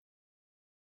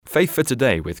Faith for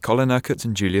Today with Colin Urquhart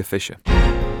and Julia Fisher.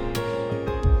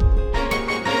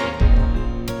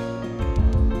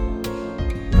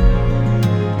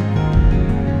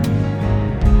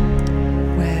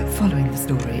 We're following the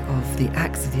story of the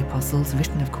Acts of the Apostles,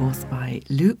 written, of course, by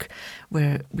Luke,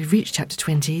 where we've reached chapter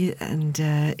 20, and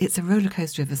it's a roller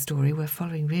coaster of a story. We're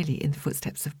following really in the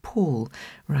footsteps of Paul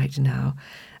right now.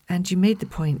 And you made the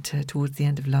point towards the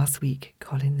end of last week,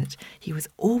 Colin, that he was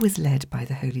always led by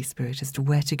the Holy Spirit as to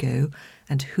where to go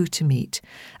and who to meet.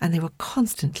 And they were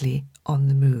constantly on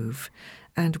the move.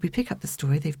 And we pick up the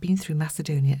story. They've been through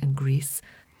Macedonia and Greece.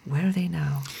 Where are they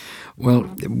now? Well,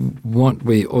 what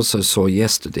we also saw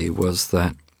yesterday was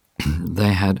that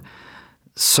they had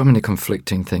so many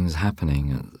conflicting things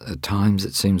happening. At times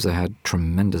it seems they had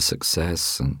tremendous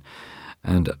success, and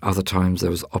at other times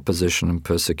there was opposition and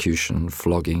persecution,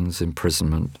 floggings,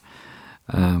 imprisonment.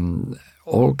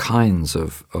 All kinds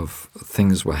of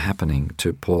things were happening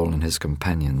to Paul and his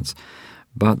companions,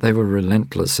 but they were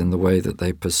relentless in the way that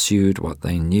they pursued what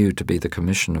they knew to be the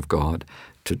commission of God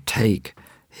to take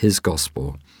his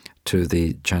gospel to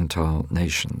the Gentile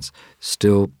nations.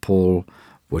 Still, Paul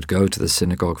would go to the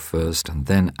synagogue first and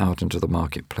then out into the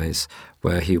marketplace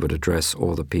where he would address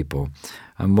all the people.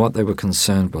 And what they were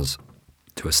concerned was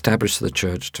to establish the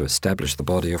church, to establish the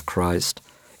body of Christ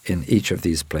in each of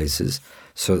these places,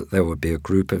 so that there would be a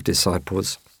group of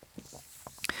disciples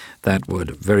that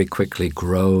would very quickly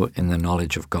grow in the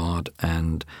knowledge of God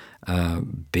and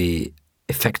be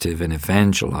effective in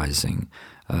evangelizing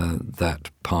that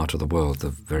part of the world, the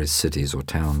various cities or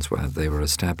towns where they were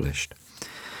established.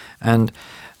 And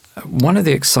one of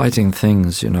the exciting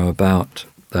things, about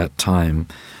that time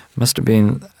must have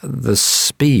been the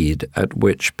speed at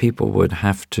which people would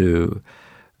have to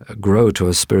grow to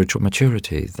a spiritual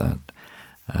maturity. That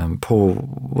Paul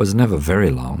was never very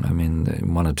long.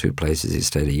 In one or two places he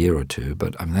stayed a year or two,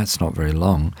 but that's not very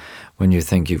long when you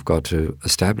think you've got to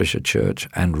establish a church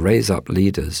and raise up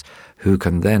leaders who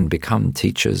can then become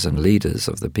teachers and leaders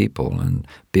of the people and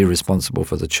be responsible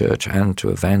for the church and to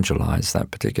evangelize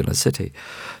that particular city.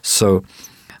 So,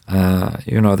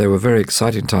 they were very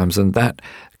exciting times, and that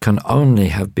can only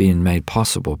have been made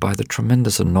possible by the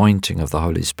tremendous anointing of the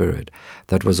Holy Spirit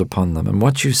that was upon them. And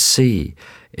what you see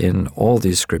in all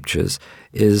these scriptures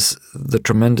is the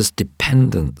tremendous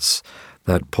dependence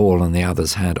that Paul and the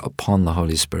others had upon the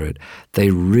Holy Spirit.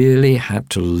 They really had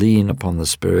to lean upon the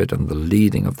Spirit and the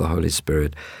leading of the Holy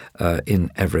Spirit in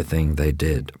everything they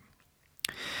did.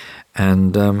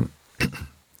 And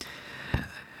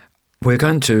we're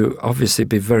going to obviously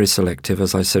be very selective,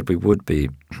 as I said we would be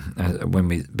when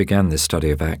we began this study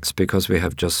of Acts, because we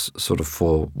have just sort of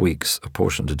 4 weeks, a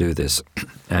portion to do this,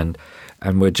 and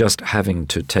we're just having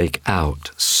to take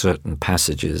out certain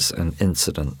passages and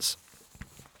incidents.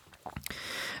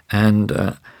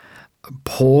 And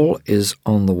Paul is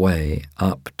on the way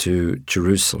up to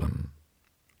Jerusalem,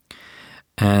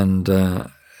 and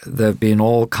there have been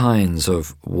all kinds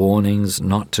of warnings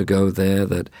not to go there,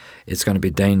 that it's going to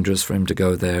be dangerous for him to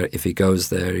go there. If he goes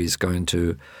there, he's going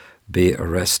to be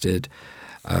arrested.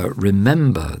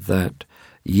 Remember that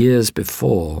years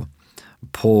before,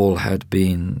 Paul had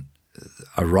been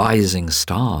a rising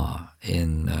star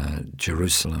in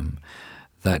Jerusalem,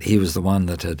 that he was the one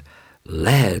that had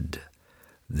led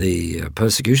the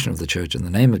persecution of the church in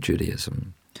the name of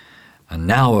Judaism. And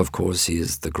now, of course, he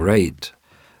is the great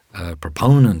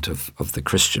proponent of the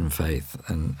Christian faith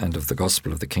and of the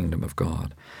gospel of the kingdom of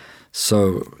God.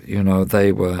 So,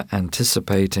 they were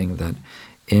anticipating that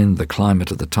in the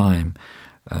climate of the time,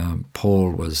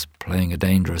 Paul was playing a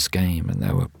dangerous game, and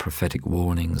there were prophetic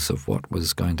warnings of what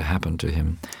was going to happen to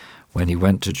him when he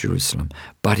went to Jerusalem.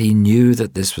 But he knew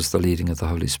that this was the leading of the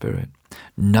Holy Spirit,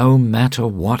 no matter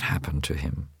what happened to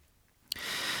him.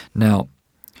 Now,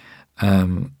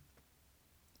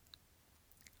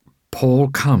 Paul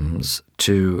comes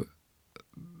to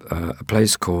a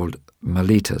place called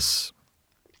Miletus,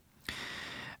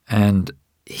 and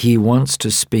he wants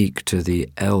to speak to the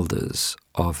elders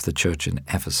of the church in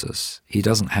Ephesus. He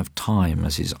doesn't have time,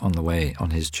 as he's on the way on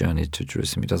his journey to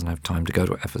Jerusalem, he doesn't have time to go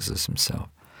to Ephesus himself.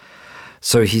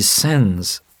 So he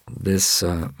sends this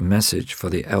message for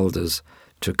the elders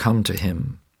to come to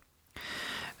him.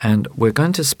 And we're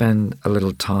going to spend a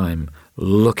little time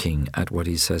looking at what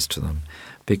he says to them,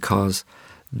 because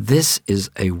this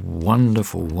is a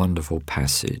wonderful, wonderful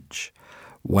passage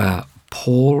where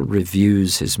Paul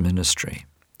reviews his ministry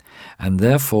and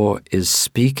therefore is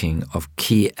speaking of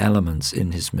key elements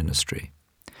in his ministry.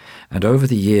 And over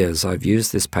the years, I've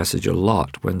used this passage a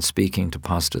lot when speaking to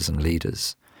pastors and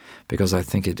leaders, because I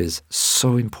think it is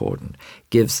so important.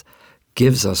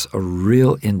 Gives us a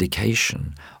real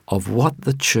indication of what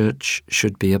the church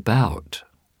should be about.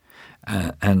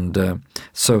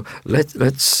 So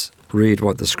let's read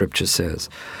what the Scripture says.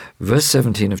 Verse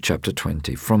 17 of chapter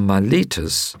 20, "From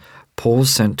Miletus, Paul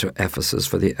sent to Ephesus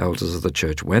for the elders of the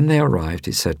church. When they arrived,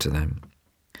 he said to them,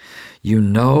 'You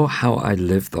know how I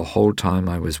lived the whole time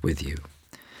I was with you.'"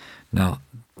 Now,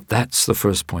 that's the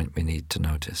first point we need to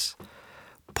notice.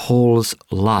 Paul's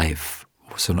life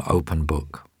was an open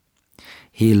book.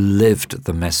 He lived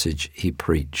the message he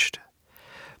preached.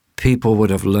 People would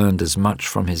have learned as much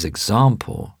from his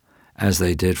example as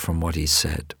they did from what he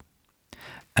said.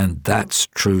 And that's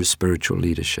true spiritual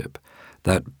leadership,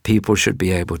 that people should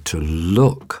be able to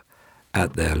look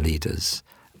at their leaders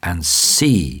and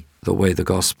see the way the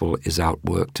gospel is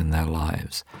outworked in their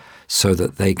lives, so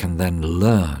that they can then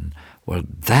learn, well,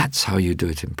 that's how you do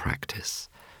it in practice.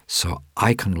 So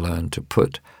I can learn to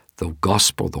put the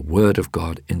gospel, the word of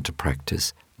God, into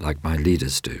practice like my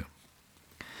leaders do.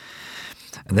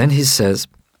 And then he says,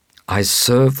 "I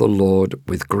serve the Lord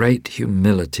with great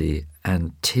humility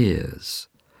and tears,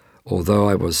 although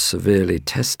I was severely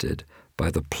tested by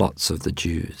the plots of the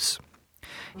Jews."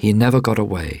 He never got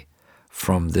away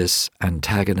from this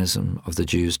antagonism of the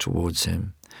Jews towards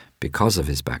him because of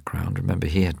his background. Remember,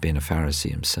 he had been a Pharisee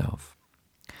himself.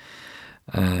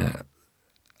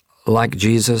 Like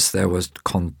Jesus, there was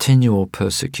continual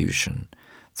persecution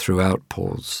throughout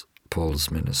Paul's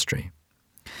ministry.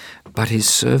 But he's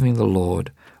serving the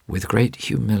Lord with great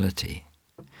humility.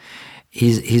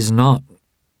 He's not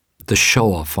the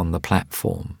show-off on the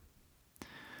platform.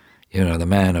 You know, the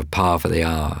man of power for the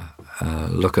hour.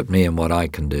 Look at me and what I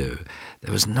can do.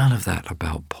 There was none of that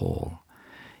about Paul.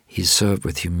 He served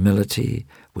with humility,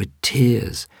 with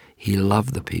tears. He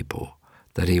loved the people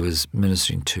that he was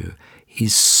ministering to. He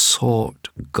sought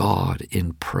God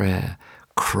in prayer,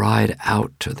 cried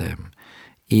out to them,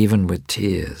 even with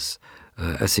tears,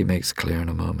 as he makes clear in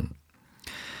a moment.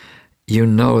 "You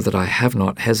know that I have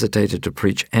not hesitated to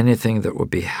preach anything that would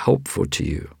be helpful to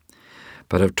you,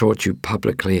 but have taught you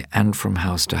publicly and from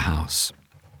house to house."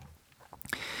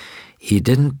 He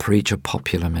didn't preach a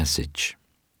popular message.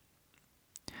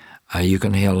 You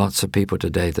can hear lots of people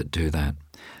today that do that.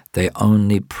 They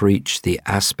only preach the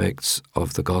aspects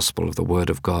of the gospel, of the Word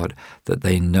of God, that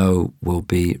they know will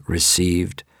be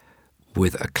received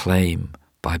with acclaim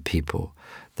by people.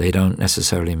 They don't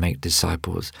necessarily make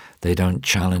disciples. They don't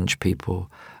challenge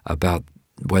people about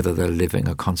whether they're living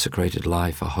a consecrated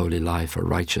life, a holy life, a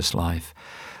righteous life.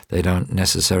 They don't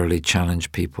necessarily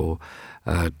challenge people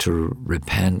to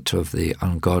repent of the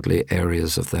ungodly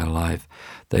areas of their life.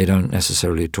 They don't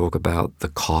necessarily talk about the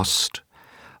cost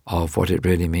of what it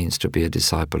really means to be a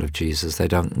disciple of Jesus. They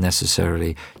don't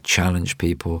necessarily challenge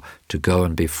people to go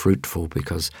and be fruitful,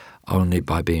 because only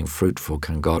by being fruitful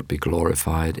can God be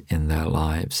glorified in their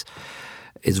lives.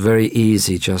 It's very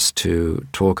easy just to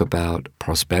talk about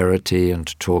prosperity and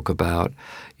to talk about,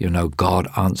 God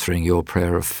answering your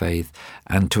prayer of faith,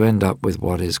 and to end up with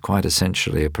what is quite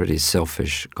essentially a pretty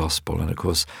selfish gospel. And of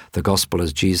course, the gospel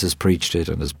as Jesus preached it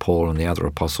and as Paul and the other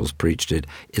apostles preached it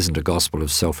isn't a gospel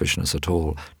of selfishness at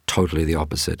all. Totally the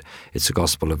opposite. It's a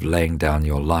gospel of laying down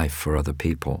your life for other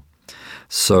people.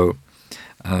 So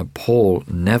Paul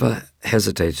never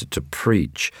hesitated to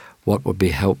preach what would be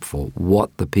helpful,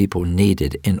 what the people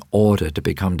needed in order to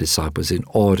become disciples, in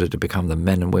order to become the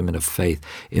men and women of faith,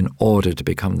 in order to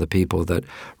become the people that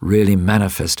really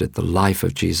manifested the life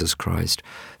of Jesus Christ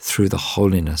through the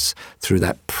holiness, through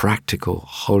that practical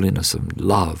holiness and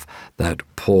love that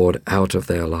poured out of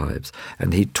their lives.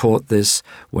 And he taught this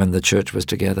when the church was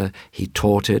together. He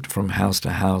taught it from house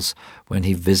to house when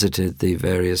he visited the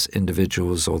various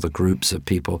individuals or the groups of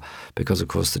people, because of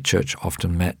course the church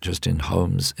often met just in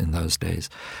homes in those days.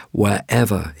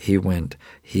 Wherever he went,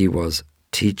 he was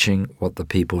teaching what the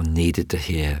people needed to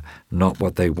hear, not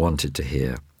what they wanted to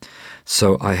hear.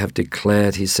 "So I have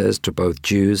declared," he says, "to both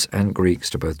Jews and Greeks,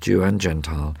 to both Jew and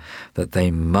Gentile, that they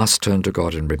must turn to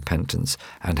God in repentance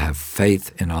and have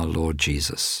faith in our Lord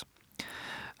Jesus."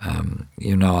 I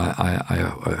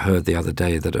heard the other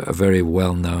day that a very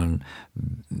well-known,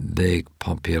 big,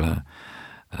 popular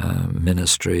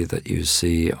ministry that you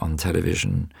see on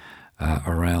television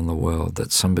around the world,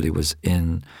 that somebody was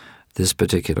in this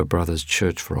particular brother's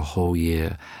church for a whole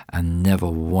year and never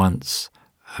once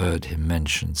heard him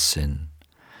mention sin.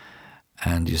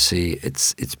 And you see,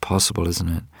 it's possible, isn't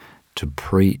it, to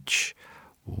preach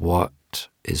what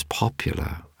is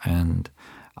popular. And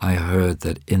I heard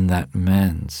that in that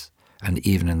man's, and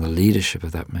even in the leadership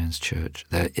of that man's church,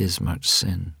 there is much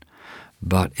sin.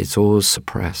 But it's always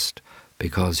suppressed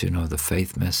because, the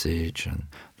faith message and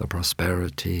the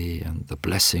prosperity and the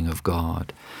blessing of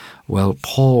God. Well,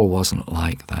 Paul wasn't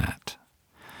like that.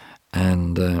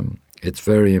 And it's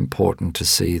very important to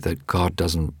see that God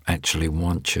doesn't actually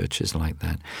want churches like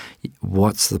that.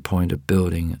 What's the point of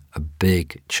building a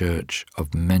big church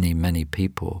of many, many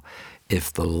people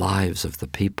if the lives of the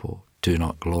people do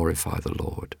not glorify the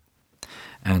Lord?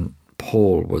 And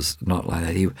Paul was not like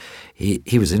that.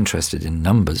 He was interested in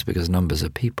numbers because numbers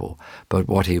are people. But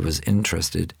what he was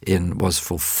interested in was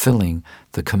fulfilling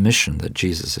the commission that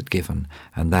Jesus had given,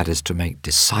 and that is to make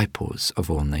disciples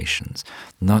of all nations,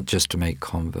 not just to make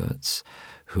converts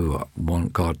who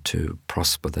want God to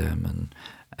prosper them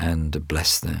and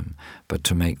bless them, but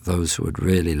to make those who would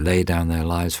really lay down their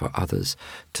lives for others,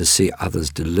 to see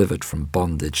others delivered from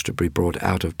bondage, to be brought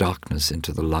out of darkness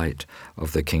into the light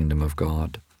of the kingdom of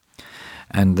God.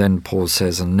 And then Paul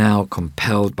says, and now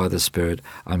compelled by the Spirit,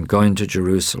 I'm going to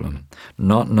Jerusalem,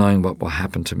 not knowing what will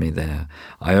happen to me there.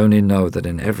 I only know that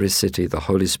in every city the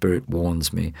Holy Spirit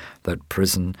warns me that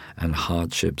prison and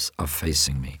hardships are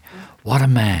facing me. What a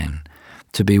man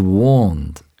to be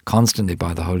warned constantly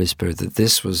by the Holy Spirit that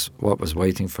this was what was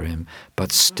waiting for him,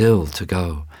 but still to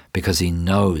go, because he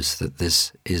knows that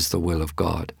this is the will of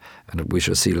God. And we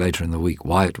shall see later in the week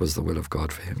why it was the will of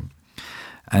God for him.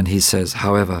 And he says,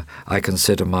 however, I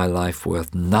consider my life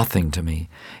worth nothing to me,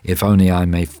 if only I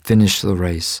may finish the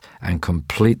race and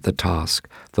complete the task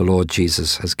the Lord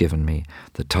Jesus has given me,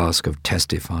 the task of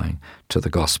testifying to the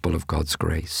gospel of God's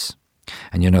grace.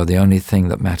 And the only thing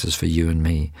that matters for you and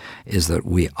me is that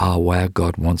we are where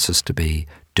God wants us to be,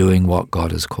 doing what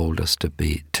God has called us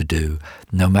to do,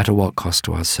 no matter what cost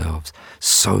to ourselves,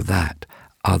 so that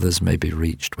others may be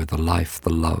reached with the life,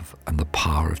 the love, and the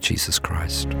power of Jesus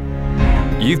Christ.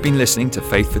 You've been listening to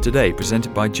Faith for Today,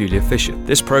 presented by Julia Fisher.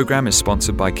 This program is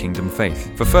sponsored by Kingdom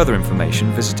Faith. For further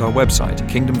information, visit our website,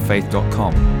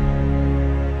 kingdomfaith.com.